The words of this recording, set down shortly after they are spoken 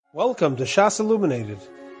Welcome to Shas Illuminated.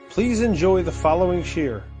 Please enjoy the following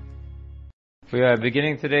shir. We are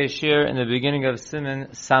beginning today's shir in the beginning of siman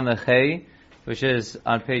Samechei, which is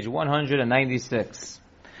on page 196.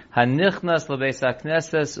 Hanichnas lebeis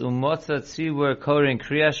hakneses umotza tzibur korin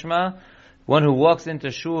Krias Shema. One who walks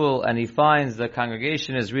into shul and he finds the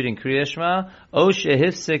congregation is reading Krias Shema, o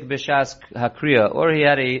shehifsik b'shas hakriya, or he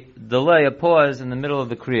had a delay, a pause in the middle of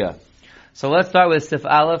the kriya. So let's start with Sif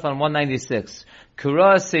Alef on 196.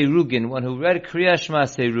 Kura Seirugin, one who read Krias Shema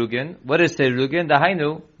Seirugin. What is Seirugin? The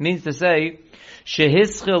Hainu means to say,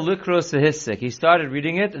 Shehischil Likro Sehisik. He started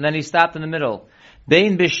reading it and then he stopped in the middle.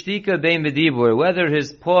 Bein Bishtika, Bein Bedibur. Whether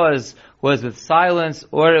his pause was with silence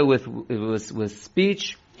or it was with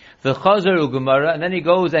speech. The Chazar Ugumara, and then he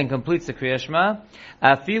goes and completes the Krias Shema.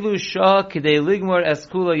 Afilu Shah Kidei Ligmor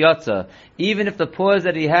Eskula Yatza. Even if the pause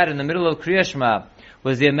that he had in the middle of Krias Shema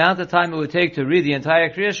was the amount of time it would take to read the entire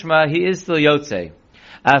Krias Shema, he is still Yotze.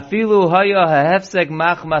 Afilu haya hahefsek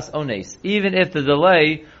machmas ones. Even if the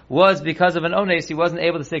delay was because of an ones, he wasn't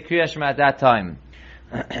able to say Krias Shema at that time.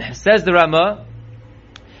 Says the Rama,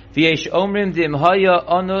 V'yesh omrim dim haya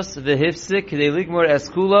onus v'hifsik k'dei ligmor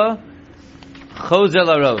eskula chozel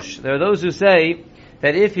arosh. There are those who say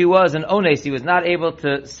that if he was an ones, he was not able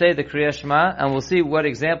to say the Krias Shema, and we'll see what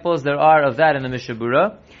examples there are of that in the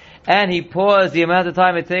Mishabura. And he paused the amount of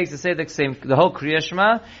time it takes to say the whole Krias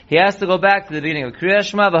Shema, he has to go back to the beginning of Krias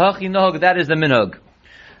Shema, v'hachi nohog, that is the minhag.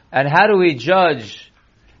 And how do we judge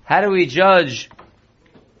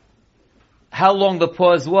how long the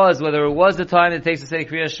pause was, whether it was the time it takes to say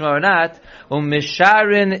Krias Shema or not?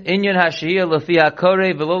 Misharin inyan hashiyah lefi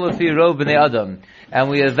hakore v'lo lefi rov b'nei adam. And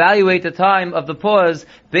we evaluate the time of the pause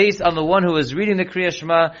based on the one who is reading the Krias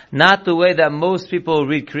Shema, not the way that most people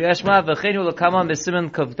read Krias Shema. V'cheinu l'kama b'siman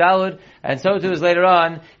kuf daled, and so too is later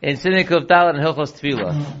on in siman kuf daled and Hilchos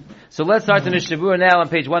tefillah. So let's start the Mishabura now on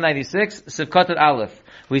page 196, Sivkot Alef.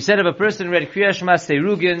 We said if a person read Krias Shema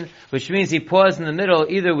Seirugin, which means he paused in the middle,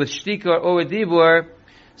 either with shtika or with dibur,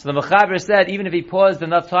 so the Mechaber said, even if he paused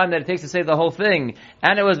enough time that it takes to say the whole thing,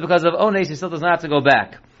 and it was because of ones, he still does not have to go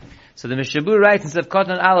back. So the Mishabur writes in Sefkot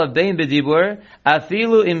Alef Bein Bedibur,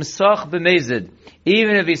 Afilu imsoch b'mezid.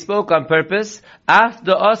 Even if he spoke on purpose, af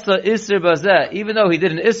da'asa isr bazeh, even though he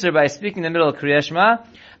did an isr by speaking in the middle of Krias Shema,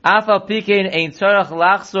 afal pikein ein tzarach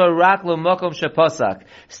lachzor rak lo mokom sheposak.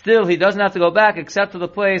 Still, he doesn't have to go back except to the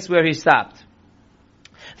place where he stopped.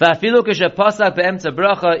 Va'afilu kesheposak be'emtza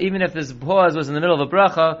bracha, even if this pause was in the middle of a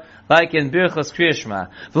bracha, like in Birchos Krias Shema.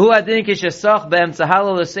 V'hu adin keshesach be'emtza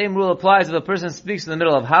halal, the same rule applies if a person speaks in the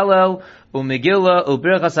middle of halal, u'megillah,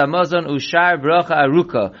 u'birchas hamazon, u'shar bracha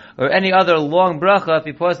aruka, or any other long bracha. If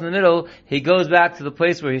he pauses in the middle, he goes back to the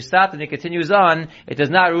place where he stopped and he continues on. It does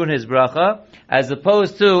not ruin his bracha, as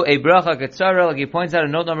opposed to a bracha ketzara, like he points out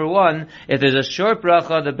in note number 1. If there's a short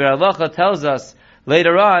bracha, the Beralacha tells us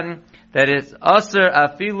later on that it's aser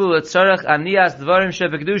afilu letzarech anias dvarim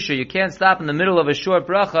shebekdusha. You can't stop in the middle of a short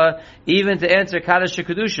bracha even to answer kaddish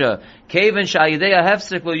kedusha. Kevan sha'yidei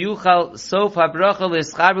hafsek lo yuchal sof habracha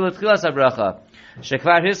le'schaber letchilas habracha.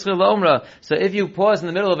 Shekvar hischil la'omra. So if you pause in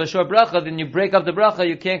the middle of a short bracha, then you break up the bracha.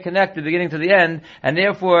 You can't connect the beginning to the end, and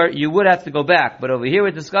therefore you would have to go back. But over here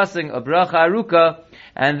we're discussing a bracha aruka,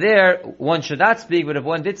 and there one should not speak. But if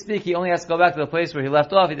one did speak, he only has to go back to the place where he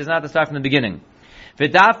left off. He does not have to start from the beginning.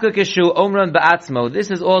 This is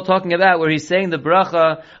all talking about where he's saying the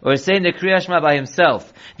bracha or saying the Krias Shema by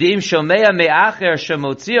himself.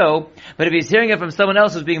 But if he's hearing it from someone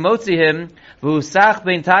else who's being motzi him,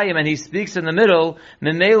 and he speaks in the middle,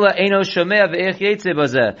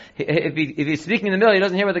 if he's speaking in the middle, he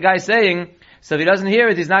doesn't hear what the guy's saying. So if he doesn't hear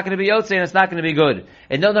it, he's not going to be yotze and it's not going to be good.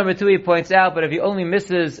 In note number 2 he points out, but if he only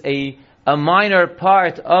misses a minor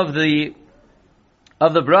part of the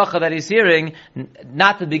bracha that he's hearing,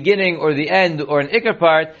 not the beginning or the end or an ikar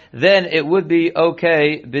part, then it would be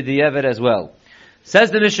okay b'di'evet as well. Says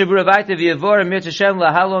the Mishabura Vayte v'yavor mir Hashem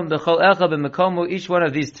lahalom b'chol echa b'mekomu. Each one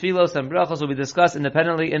of these tfilos and brachos will be discussed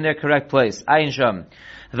independently in their correct place. Ayin sham.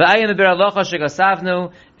 V'ayin the Beralacha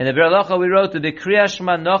shegasavnu. In the Beralacha we wrote the Krias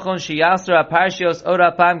Shema nochon sheyasar aparshios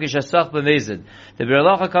ora pam kishasach b'mezid. The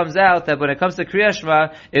Beralacha comes out that when it comes to Krias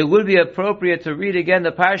Shema, it would be appropriate to read again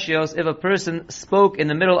the parshios if a person spoke in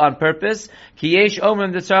the middle on purpose. Ki yesh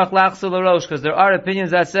omrim d'tzarach lachzor l'rosh, because there are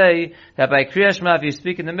opinions that say that by Krias Shema, if you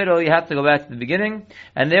speak in the middle, you have to go back to the beginning.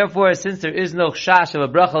 And therefore, since there is no chash of a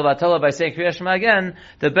bracha v'atola by saying Krias Shema again,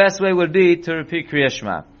 the best way would be to repeat Krias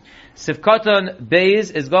Shema. Sivkoton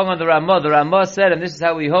Beis is going on the Ramah. The Ramah said, and this is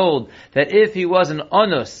how we hold, that if he was an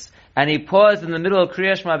onus, and he paused in the middle of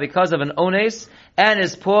Krias Shema because of an ones, and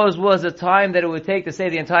his pause was the time that it would take to say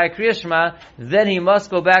the entire Krias Shema, then he must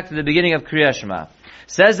go back to the beginning of Krias Shema.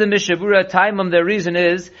 Says the Mishabura, Taimam, the reason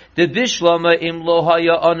is, the Bishlama im lo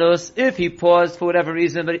haya anus, if he paused for whatever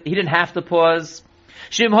reason, but he didn't have to pause.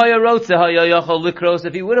 Shim haya rotze haya yachol likros,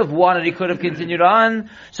 if he would have wanted, he could have continued on.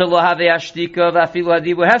 So lo have ashtika vafilu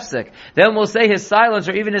hadibu hefsek. Then we'll say his silence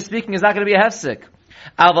or even his speaking is not going to be a hefsek.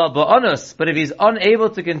 Ava ba'anus, but if he's unable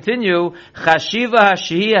to continue, chashiva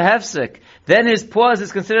hashihia hefsek, then his pause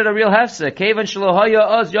is considered a real hefsek. Kevan shelo haya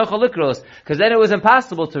oz yachol likros, because then it was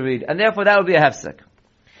impossible to read, and therefore that would be a hefsek.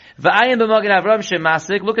 V'ayin b'Magen Avram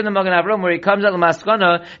shemasik. Look in the Magen Avram where he comes out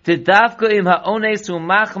l'maskana to davka im ha'ones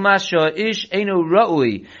u'machmas sho'ish enu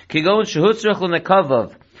ra'ui kigon shehutzrach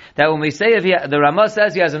l'nekavav. That when we say if the Ramah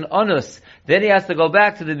says he has an onus, then he has to go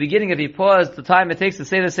back to the beginning. If he paused the time it takes to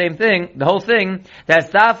say the same thing, the whole thing, that's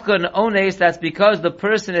davka an ones. That's because the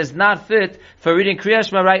person is not fit for reading Krias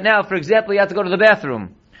Shema right now. For example, he has to go to the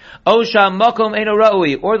bathroom. Or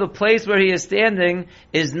the place where he is standing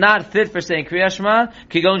is not fit for saying Krias Shema.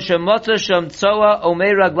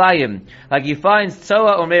 Like he finds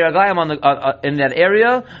tzoa or meiraglayim in that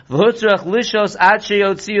area.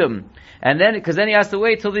 And then, because then he has to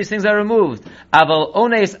wait till these things are removed. Aval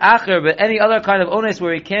ones acher, but any other kind of ones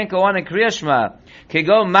where he can't go on in Krias Shema.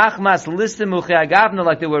 Kigo machmas listim ucheagavna,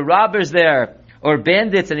 like there were robbers there, or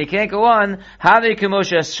bandits, and he can't go on. Have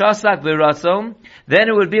kemoshe shasak v'ratzon. Then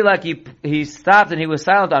it would be like he stopped and he was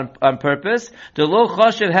silent on purpose. The lo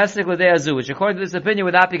choshev hefsek l'de'azu, which according to this opinion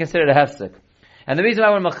would not be considered a hefsek. And the reason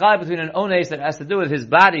why we're machal between an ones that has to do with his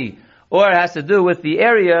body or it has to do with the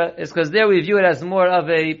area is because there we view it as more of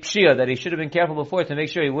a pshia, that he should have been careful before to make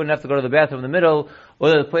sure he wouldn't have to go to the bathroom in the middle or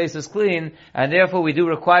that the place is clean, and therefore we do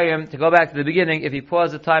require him to go back to the beginning if he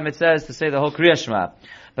paused the time it says to say the whole Krias Shema.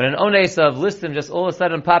 But an ones of listim just all of a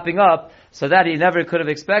sudden popping up, so that he never could have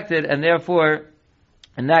expected, and therefore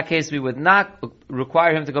in that case, we would not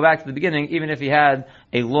require him to go back to the beginning, even if he had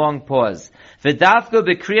a long pause. And this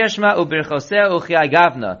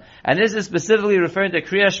is specifically referring to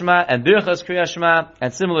Krias Shema and Birchos Krias Shema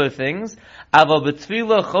and similar things. However,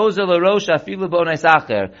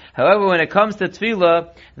 when it comes to tefillah,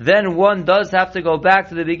 then one does have to go back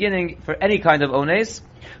to the beginning for any kind of ones.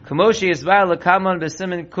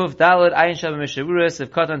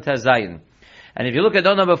 And if you look at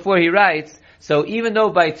note number 4, he writes, so even though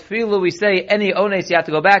by tefillah we say any ones, you have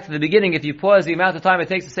to go back to the beginning if you pause the amount of time it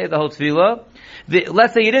takes to say the whole tefillah.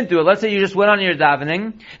 Let's say you didn't do it. Let's say you just went on your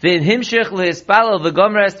davening. The himshich lehispalel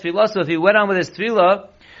v'gomer tefillah. So if he went on with his tefillah,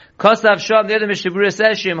 kosav sham, the other Mishabura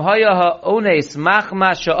says, shim haya ha'ones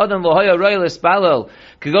machmas sha'adam lo haya royal espalel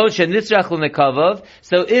kagod shenitzrach l'nekavav.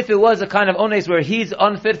 So if it was a kind of ones where he's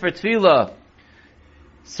unfit for tefillah,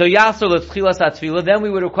 so yasor l'tchilas ha'tefillah, then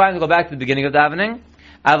we would require him to go back to the beginning of davening.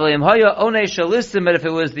 But if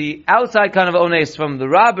it was the outside kind of ones from the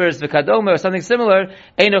robbers, the kadoma, or something similar,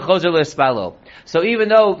 so even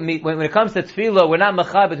though when it comes to tefillah, we're not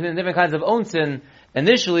machal between the different kinds of onsin,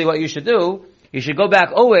 initially what you should do, you should go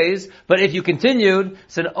back always, but if you continued,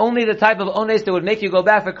 so only the type of ones that would make you go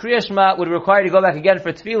back for Krias Shema would require you to go back again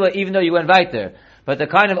for tefillah, even though you went weiter. But the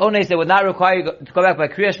kind of ones that would not require you to go back by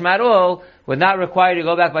Krias Shema at all, would not require you to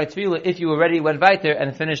go back by tefillah if you already went weiter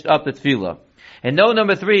and finished up the tefillah. And note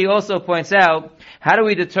number 3, he also points out, how do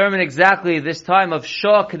we determine exactly this time of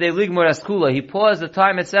Shah Kedei Ligmor Askula? He paused the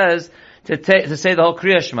time it says to say the whole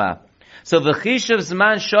Krias Shema. So v'chishav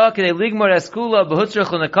zman Shah Kedei Ligmor Askula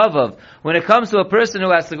b'hutzrach l'nekavav. When it comes to a person who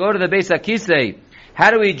has to go to the Beis HaKisei, how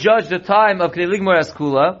do we judge the time of Kedei Ligmor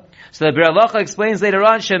Askula? So the Biur Halacha explains later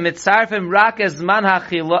on, shemitzarfim rak zman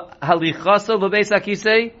halichaso b'Beis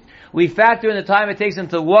HaKisei. We factor in the time it takes him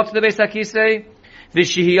to walk to the Beis HaKisei.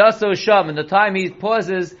 V'shihiyaso sham, in the time he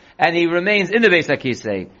pauses and he remains in the Beis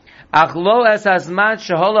HaKisei. Achlo es hazman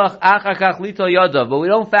sheholach achar kach lito yadav, but we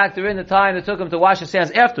don't factor in the time it took him to wash his hands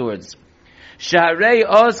afterwards. Shaharei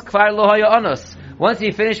oz kvar lo haya anos. Once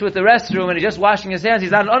he finished with the restroom and he's just washing his hands,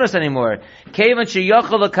 he's not an anos anymore. Kevan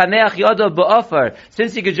sheyachol lekaneach yadav ba'ofar,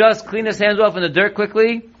 since he could just clean his hands off in the dirt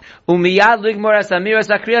quickly. Umiyad ligmor as amiras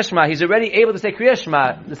ha-Krias Shema, he's already able to say Krias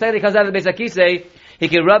Shema. The second he comes out of the Beis HaKisei, he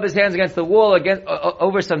can rub his hands against the wall,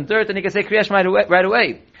 over some dirt, and he can say Krias Shema right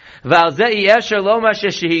away.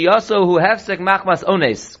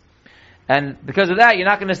 And because of that, you're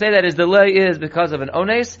not going to say that his delay is because of an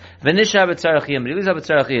ones.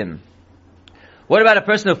 What about a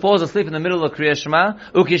person who falls asleep in the middle of Krias Shema?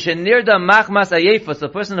 So a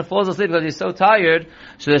person who falls asleep because he's so tired,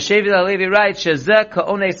 so the Shevi Levi writes,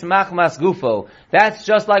 that's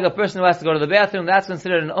just like a person who has to go to the bathroom. That's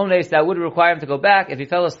considered an ones that would require him to go back if he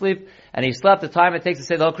fell asleep and he slept the time it takes to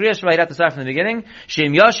say the whole Krias Shema, he'd have to start from the beginning.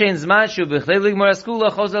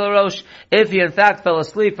 If he in fact fell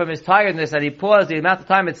asleep from his tiredness and he paused the amount of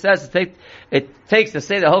time it takes to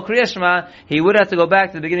say the whole Krias Shema, he would have to go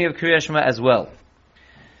back to the beginning of Krias Shema as well.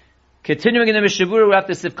 Continuing in the Mishabura, we're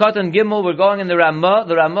after Sivkat and Gimel, we're going in the Ramah.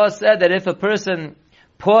 The Ramah said that if a person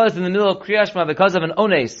paused in the middle of Krias Shema because of an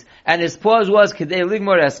ones, and his pause was Kedei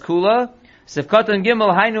Ligmor Es Kula, Sivkat and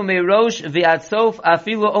Gimel, Hainu Meirosh V'ad Sof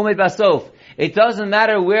Afilu Omed Basof. It doesn't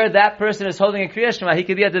matter where that person is holding a Krias Shema, he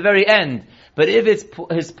could be at the very end. But if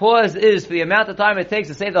his pause is for the amount of time it takes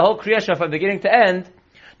to say the whole Krias Shema from beginning to end,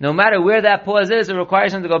 no matter where that pause is, it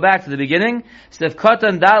requires him to go back to the beginning. Sivkat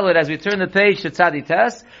and Dalet, as we turn the page to Tzadi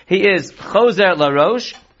Tes, he is Choser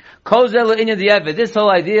LaRosh, Choser LaInyan Di'evid. This whole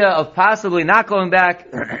idea of possibly not going back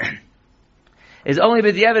is only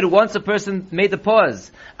b'di'evid once a person made the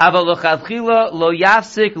pause. Aval l'chadchila lo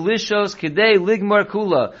yafsik lishos kidei ligmor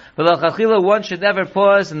kula. But l'chadchila, one should never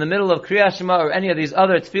pause in the middle of Krias Shema or any of these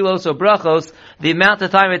other tfilos or brachos, the amount of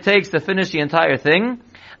time it takes to finish the entire thing.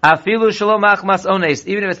 Afilu shalom achmas ones.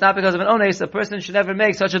 Even if it's not because of an ones, a person should never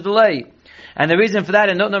make such a delay. And the reason for that,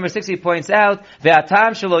 in note number 6, he points out,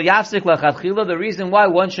 ve'atam shelo yafsik l'chadchila, the reason why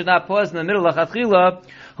one should not pause in the middle of l'chadchila,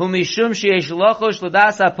 hu mishum sheyesh lochosh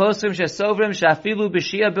l'das ha-poskim shesovrim shafilu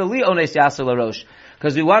b'shia b'li ones yasel l'rosh.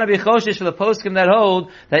 Because we want to be choshish for the poskim that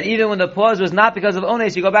hold that even when the pause was not because of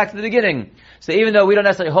ones, you go back to the beginning. So even though we don't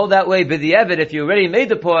necessarily hold that way b'di'evid, if you already made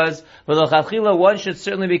the pause, but l'chadchila, one should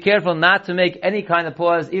certainly be careful not to make any kind of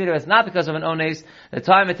pause, even if it's not because of an ones, the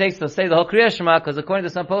time it takes to say the whole Krias Shema, because according to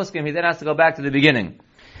some poskim, he then has to go back to the beginning.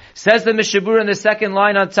 Says the Mishabur in the second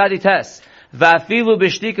line on Tzadi Tes, Va'afilu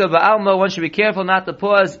b'shtika va'alma, one should be careful not to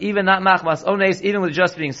pause, even not machmas ones, even with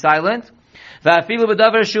just being silent. Va'afilu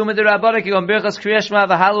b'davar shumid d'rabbanik yom birchas Krias Shema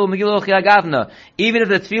v'halu megillah chiagavna. Even if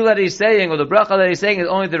the tefillah that he's saying, or the bracha that he's saying is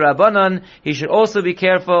only the rabbanon, he should also be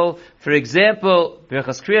careful. For example,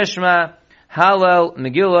 birchas Krias Shema, Hallel,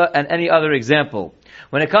 Megillah, and any other example.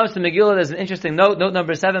 When it comes to Megillah, there's an interesting note. Note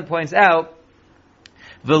number 7 points out,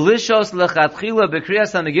 V'lishos l'chatchila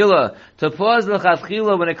b'kriyas ha-Megillah. To pause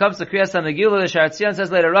l'chatchila when it comes to kriyas ha-Megillah, the Sharatzion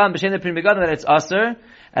says later on, b'shem the Pri Megadim, that it's aser.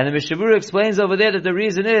 And the Mishabura explains over there that the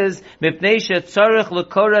reason is, mipnei shetzarech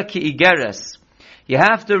l'kora ki igeres. You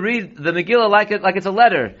have to read the Megillah like it's a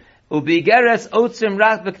letter. Ubigeres otzim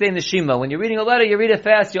rak b'ktei neshima. When you're reading a letter, you read it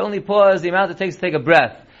fast, you only pause the amount it takes to take a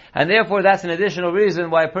breath. And therefore, that's an additional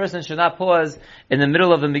reason why a person should not pause in the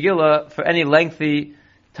middle of the Megillah for any lengthy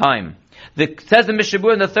time. Says the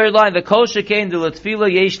Mishabur in the third line, the kol shekain de l'tfila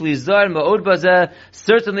yesh lizar ma'od bazeh.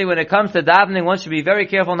 Certainly when it comes to davening, one should be very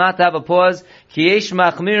careful not to have a pause. Ki yesh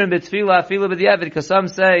machmirin b'tfila afilu b'di'evid, because some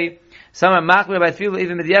are machmir by tfila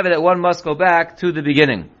even b'di'evid, that one must go back to the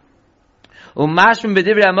beginning. Umashmim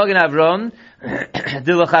b'divrei Magen Avron,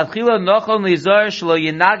 de l'chadchila nochon lizar shlo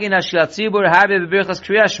yinagin hashlat tzibur harbe b'birchas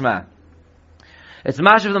Krias Shema. It's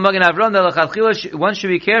mashmir from the Magen Avron that l'chadchila one should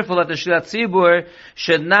be careful that the shlat tzibur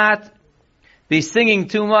should not be singing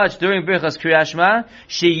too much during Birchas Krias Shema,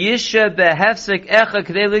 sheyisha behefsek echa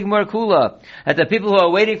k'dei ligmor kula. That the people who are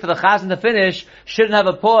waiting for the chazan to finish shouldn't have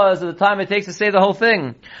a pause at the time it takes to say the whole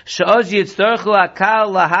thing. She'oz yitztorchu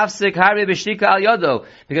akal lahafsek harbe b'shtika al yodo.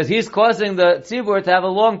 Because he's causing the tzibur to have a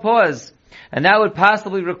long pause. And that would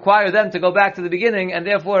possibly require them to go back to the beginning, and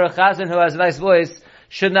therefore a chazan who has a nice voice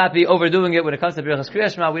should not be overdoing it when it comes to Birchas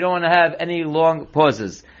Krias Shema. We don't want to have any long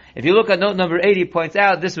pauses. If you look at note number 8, he points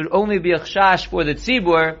out this would only be a chash for the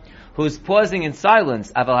tzibur who's pausing in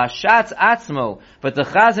silence. Aval hashatz atzmo, but the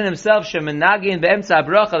chazan himself shemenagin be'emtza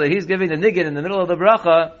bracha, that he's giving the niggin in the middle of the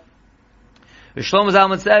bracha. Shlomo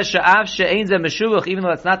Zalman says she'av she'ein ze meshuvach, even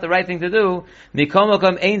though it's not the right thing to do. Mikom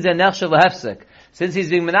makom ein ze nechshel lehefsek. Since he's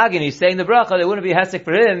being menagin, he's saying the bracha, it wouldn't be hefsek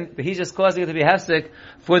for him, but he's just causing it to be hefsek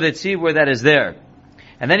for the tzibur that is there.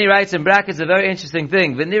 And then he writes in brackets a very interesting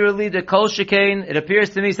thing. V'nirali de kol shekain, it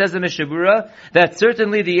appears to me, says the Mishabura, that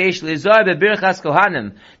certainly the yesh lizar be'birchas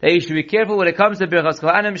kohanim, that you should be careful when it comes to birchas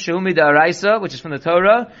kohanim, shehumi da'araisa, which is from the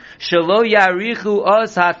Torah, shelo yarichu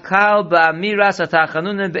os hakal ba'amiras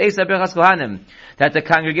ha'tachanunim be'es ha'birchas kohanim, that the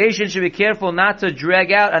congregation should be careful not to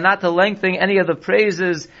drag out and not to lengthen any of the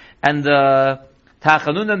praises and the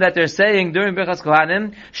tachanunim that they're saying during birchas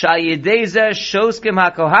kohanim, sha'yidei zeh shoskim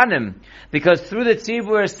ha'kohanim, because through the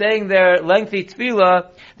tzibur saying their lengthy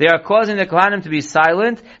tefillah, they are causing the kohanim to be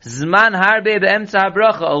silent. Zman harbe be'emtza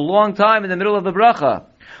bracha, a long time in the middle of the bracha.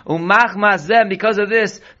 Umachmazem, because of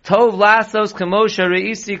this, tov lasos kamosha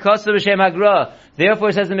reisi kosu b'shem hagra. Therefore,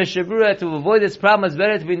 it says in Mishnah Berurah, to avoid this problem, it's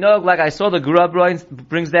better to be nog, like I saw the Gra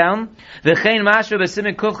brings down. V'chein mashma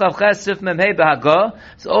b'simin kuf chav ches sif memhei b'haga.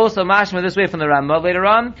 It's also mashma this way from the Ramah later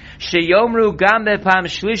on. Sheyomru gam bepam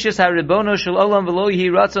shlishis haribono shel olam v'lo yihi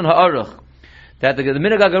ratzon ha'aruch. That the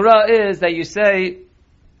minhag HaGara is that you say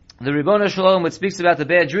the Ribono Shel Olam, which speaks about the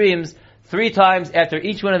bad dreams, 3 times after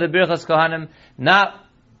each one of the Birchas Kohanim, not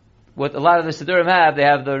what a lot of the Siddurim have. They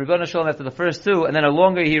have the Ribono Shel Olam after the first 2, and then a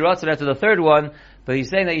longer Yehi Ratzon after the third one. But he's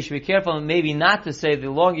saying that you should be careful maybe not to say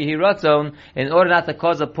the long Yehi Ratzon in order not to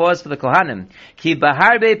cause a pause for the Kohanim. Ki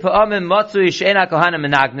baharbe pa'amim matzu yisheina Kohanim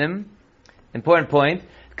menagnim. Important point.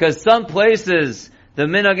 Because some places, the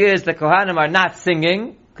minhag is the Kohanim are not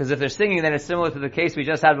singing. Because if they're singing, then it's similar to the case we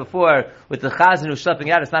just had before with the Chazan who's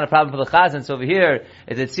schlepping out. It's not a problem for the Chazan. So over here,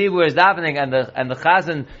 if the Tzibur is davening and the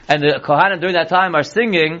Chazan and the Kohanim during that time are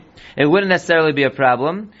singing, it wouldn't necessarily be a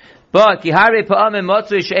problem. But many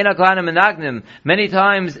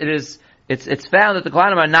times it's found that the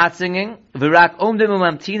Kohanim are not singing.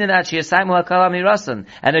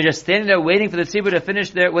 And they're just standing there waiting for the Tzibur to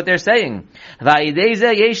finish what they're saying. And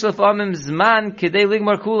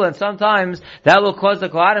sometimes that will cause the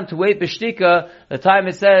Kohanim to wait b'shtika, the time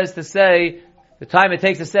it takes to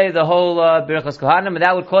say the whole Birchas Kohanim, and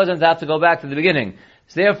that would cause them to have to go back to the beginning.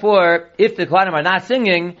 So therefore, if the Kohanim are not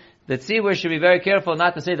singing, the tzibur should be very careful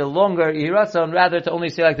not to say the longer Yehi Ratzon, rather to only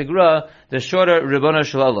say like the Gra, the shorter Ribono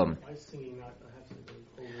Shel Olam.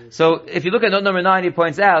 So if you look at note number 9, he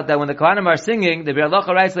points out that when the Kohanim are singing, the Biur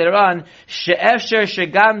Halacha writes later on, she'efsher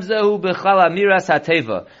shegam zehu b'chal amiras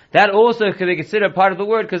hateva. That also could be considered part of the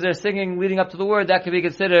word, because they're singing leading up to the word. That could be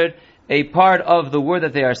considered a part of the word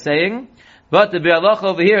that they are saying. But the Biur Halacha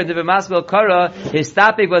over here in the Maskil Kara, his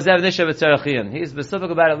topic was Ev Nisha B'Tzarachian. He's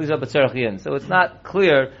specific about at least B'Tzarachian. So it's not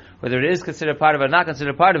clear whether it is considered part of it or not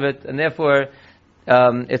considered part of it, and therefore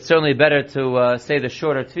it's certainly better to say the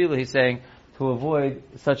shorter tefillah, he's saying, to avoid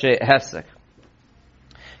such a hefsek.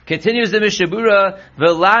 Continues the Mishnah Berurah,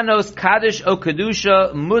 Velanos Kaddish o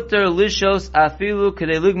Kedusha Mutter Lishos Afilu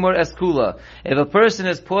Kedei Ligmor Eskula. If a person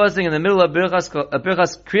is pausing in the middle of Birchas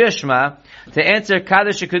Krias Shema to answer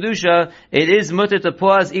Kaddish or Kedusha, it is mutter to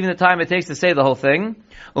pause even the time it takes to say the whole thing.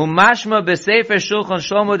 Umashma B'Sefer Shulchan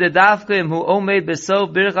Shlomo de Dafka Im Hu Omed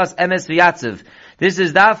B'Sof Birchas Emes V'Yatziv. This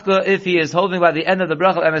is Dafka if he is holding by the end of the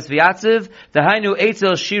bracha of Emes V'Yatziv, the Hainu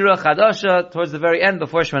Eitzel Shira Chadasha, towards the very end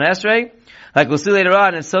before Shemona Esrei. Like we'll see later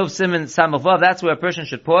on in Sof Siman Samavav, that's where a person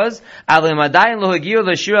should pause. But if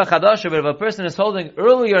a person is holding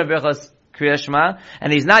earlier in Birchas Krias Shema,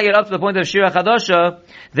 and he's not yet up to the point of Shira Chadasha,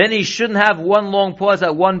 then he shouldn't have one long pause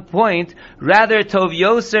at one point. Rather, Tov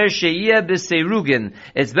Yoser Sheyeh B'Seirugin.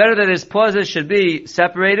 It's better that his pauses should be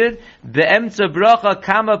separated. Be'emtza bracha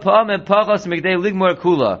kama pa'amim pachos migdei ligmor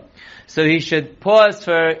kula. So he should pause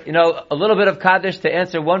for, a little bit of Kaddish to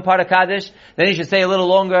answer one part of Kaddish. Then he should say a little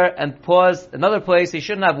longer and pause another place. He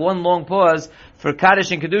shouldn't have one long pause for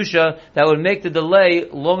Kaddish and Kedusha that would make the delay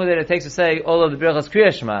longer than it takes to say all of the Birchas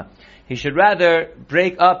Krias Shema. He should rather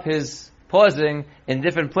break up his pausing in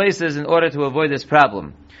different places in order to avoid this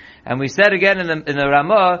problem. And we said again in the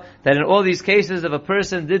Ramah that in all these cases, if a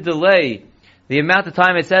person did delay the amount of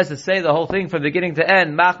time it says to say the whole thing from beginning to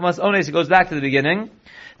end, machmas ones, he goes back to the beginning.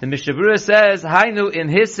 The Mishnah Berurah says, Hainu im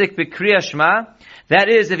hisik b'Kriyas Shema. That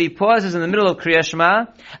is, if he pauses in the middle of Kriyas Shema,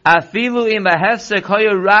 afilu im ha'hefsek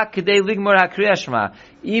hoyu rak k'dei ligmor ha'Kriyas Shema.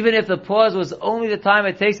 Even if the pause was only the time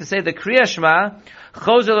it takes to say the Kriyas Shema,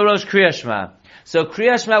 chozer l'rosh Kriyas Shema. So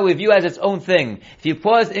Kriyas Shema we view as its own thing. If you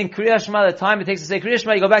pause in Kriyas Shema, the time it takes to say Kriyas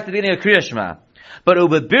Shema, you go back to the beginning of Kriyas Shema. But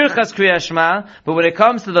birchas Krias Shema, but when it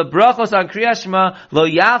comes to the brachos on Krias Shema, lo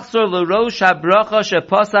yachzor l'rosh ha'bracha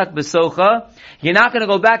shepasak b'socha, you're not going to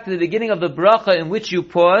go back to the beginning of the bracha in which you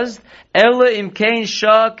paused. Ela imkein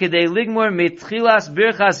shah kedei ligmor mitchilas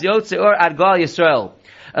birchas yotze or ad gal Yisrael.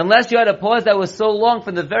 Unless you had a pause that was so long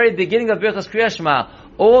from the very beginning of birchas Krias Shema,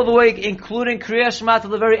 all the way including Krias Shema to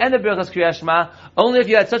the very end of birchas Krias Shema, only if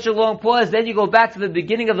you had such a long pause, then you go back to the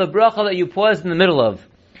beginning of the bracha that you paused in the middle of.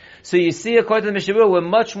 So you see, according to the Mishnah Berurah, we're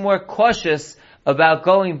much more cautious about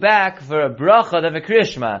going back for a bracha than for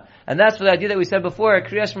Krias Shema. And that's for the idea that we said before,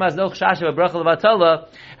 Krias Shema is no chashav, a bracha levatala,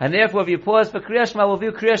 and therefore if you pause for Krias Shema, we'll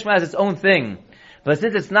view Krias Shema as its own thing. But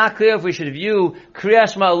since it's not clear if we should view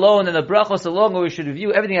Krias Shema alone and the brachos alone, or we should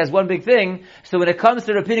view everything as one big thing, so when it comes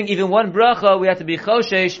to repeating even one bracha, we have to be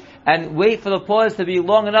choshesh and wait for the pause to be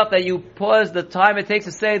long enough that you pause the time it takes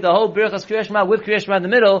to say the whole birchas Krias Shema with Krias Shema in the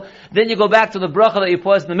middle, then you go back to the bracha that you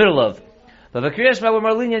paused in the middle of. But for Krias Shema, we're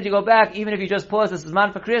more lenient, you go back, even if you just pause the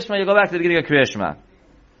siman for Krias Shema, you go back to the beginning of Krias Shema.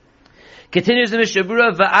 Continues the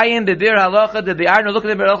Mishabura, V'ayin bebir halacha, the bi'arno, look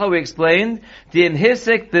at the halacha we explained, Dim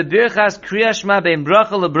hisik bebirchas Krias Shema bein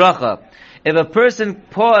bracha lebracha. If a person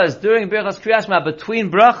paused during birchas Krias Shema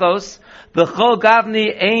between brachos, b'chol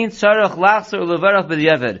gavni ein tzarech lachzor ulevarach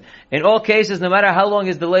b'diavad. In all cases, no matter how long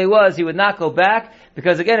his delay was, he would not go back,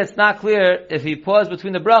 because again, it's not clear if he paused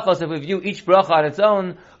between the brachos, if we view each bracha on its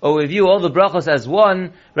own, or we view all the brachos as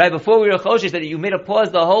one. Right before we were choshesh that you made a pause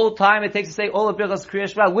the whole time it takes to say all the birchos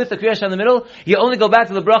Krias Shema with the Krias Shema in the middle, you only go back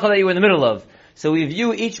to the bracha that you were in the middle of. So we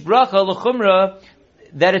view each bracha, l'chumra,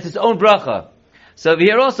 that it's its own bracha. So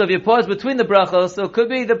here also, if you pause between the brachos, so it could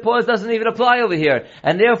be the pause doesn't even apply over here.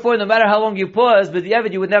 And therefore, no matter how long you pause, but the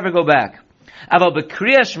evid, you would never go back. But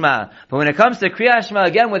when it comes to Krias Shema,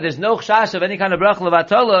 again, where there's no chash of any kind of bracha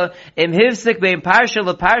levatala, im hivsik bein parsha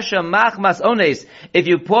leparsha machmas ones. If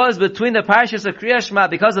you pause between the parshas of Krias Shema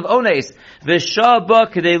because of ones,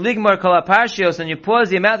 v'shabah k'dei ligmar kol haparshios, and you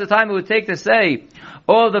pause the amount of time it would take to say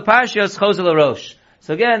all the parshios chozel arosh.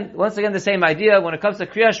 So again, once again, the same idea. When it comes to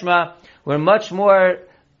Krias Shema, we're much more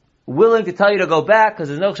willing to tell you to go back because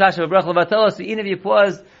there's no chash of a bracha levatala. So even if you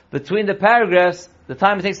pause between the paragraphs, the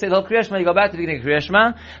time it takes to say the whole Krias Shema, you go back to the beginning of Krias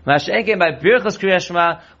Shema. Masha'enkein by birchas Krias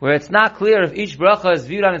Shema, where it's not clear if each bracha is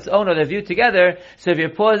viewed on its own or they're viewed together. So if your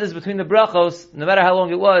pauses between the brachos, no matter how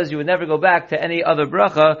long it was, you would never go back to any other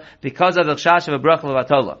bracha because of the chash of a bracha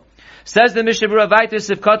levatala. Says the Mishnah Berurah Vaitus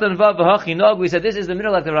Sivkatan Vav V'Hachi Nog. We said this is the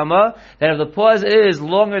middle like the Ramah, that if the pause is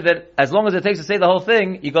longer than, as long as it takes to say the whole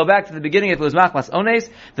thing, you go back to the beginning if it was Machmas Ones.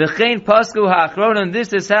 V'chein Pasku Ha'achronim,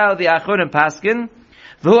 this is how the Achronim paskin.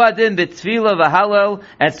 V'huadin b'tfila v'halel,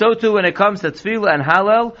 and so too when it comes to tfila and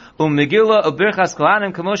halel, Megillah u'birchas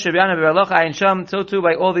kohanim, k'moshe b'yana b'ralocha ayin sham, so too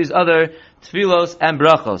by all these other tfilos and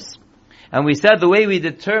brachos. And we said the way we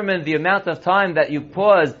determine the amount of time that you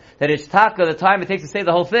paused, that it's taka, the time it takes to say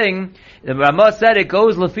the whole thing, the Ramah said it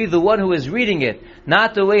goes lefi the one who is reading it,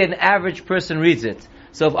 not the way an average person reads it.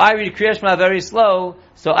 So if I read Krias Shema very slow,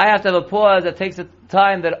 so I have to have a pause that takes the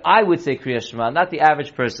time that I would say Krias Shema, not the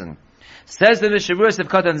average person. Says the Mishnah Berurah of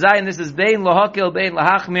Katan Zayin, this is bein lahakil, bein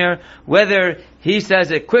lahachmir, whether he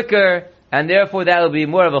says it quicker, and therefore that will be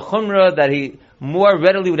more of a chumrah, that he more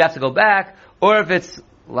readily would have to go back, or if it's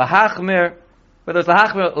lahachmir, whether it's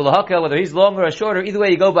lahachmir or lahakel, whether he's longer or shorter, either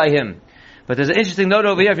way you go by him. But there's an interesting note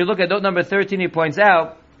over here. If you look at note number 13, he points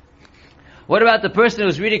out, what about the person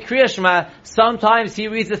who's reading Krias Shema? Sometimes he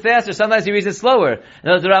reads it faster, sometimes he reads it slower.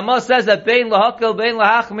 Now the Ramah says that bein lahakel, bein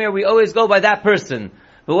lahachmir, we always go by that person.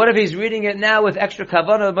 But what if he's reading it now with extra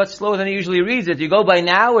kavanah, much slower than he usually reads it? Do you go by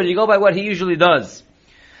now, or do you go by what he usually does?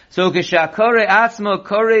 So, k'shakore atzmo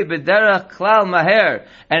kore b'derach klal maher.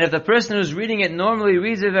 And if the person who's reading it normally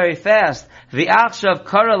reads it very fast, v'achshav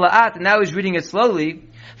kara la'at, now he's reading it slowly,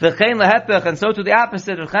 v'chein lahepech, and so to the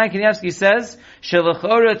opposite, Chaim Kanievsky says,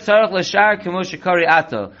 shelachore tzarech l'shar k'mo shekari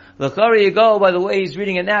ato. L'chore, you go by the way he's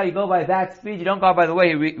reading it now, you go by that speed, you don't go by the way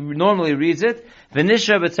he normally reads it.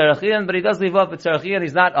 V'nisha b'tzarachian, but he does leave off b'tzarachian,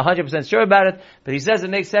 he's not 100% sure about it, but he says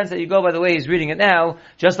it makes sense that you go by the way he's reading it now,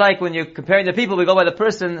 just like when you're comparing the people, we go by the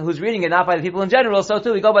person who's reading it, not by the people in general, so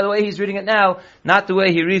too, we go by the way he's reading it now, not the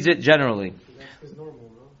way he reads it generally. That's his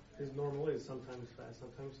normal, no? His normal is sometimes fast,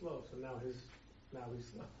 sometimes slow, so now he's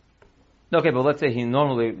slow. Okay, but let's say he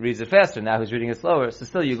normally reads it faster, now he's reading it slower, so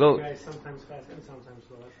still you go... Guys, sometimes fast and sometimes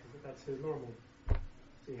slow, that's his normal. So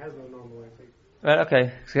he has no normal, I think. Right,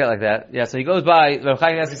 okay. Forget like that. Yeah, so he goes by, Rabbi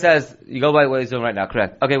Chaim says, you go by what he's doing right now,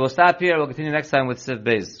 correct. Okay, we'll stop here, we'll continue next time with Siv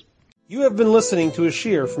Beis. You have been listening to a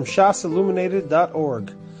shiur from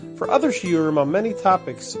shasilluminated.org. For other shiurim on many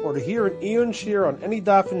topics, or to hear an Iyun shiur on any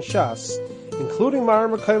daf in Shas, including Ma'ar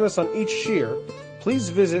Mekaymas on each shiur, please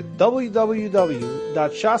visit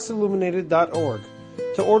www.shasilluminated.org.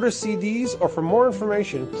 To order CDs or for more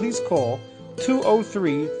information, please call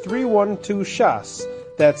 203-312-SHAS.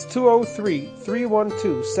 That's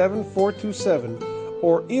 203-312-7427,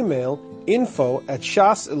 or email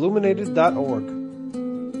info@shasilluminated.org.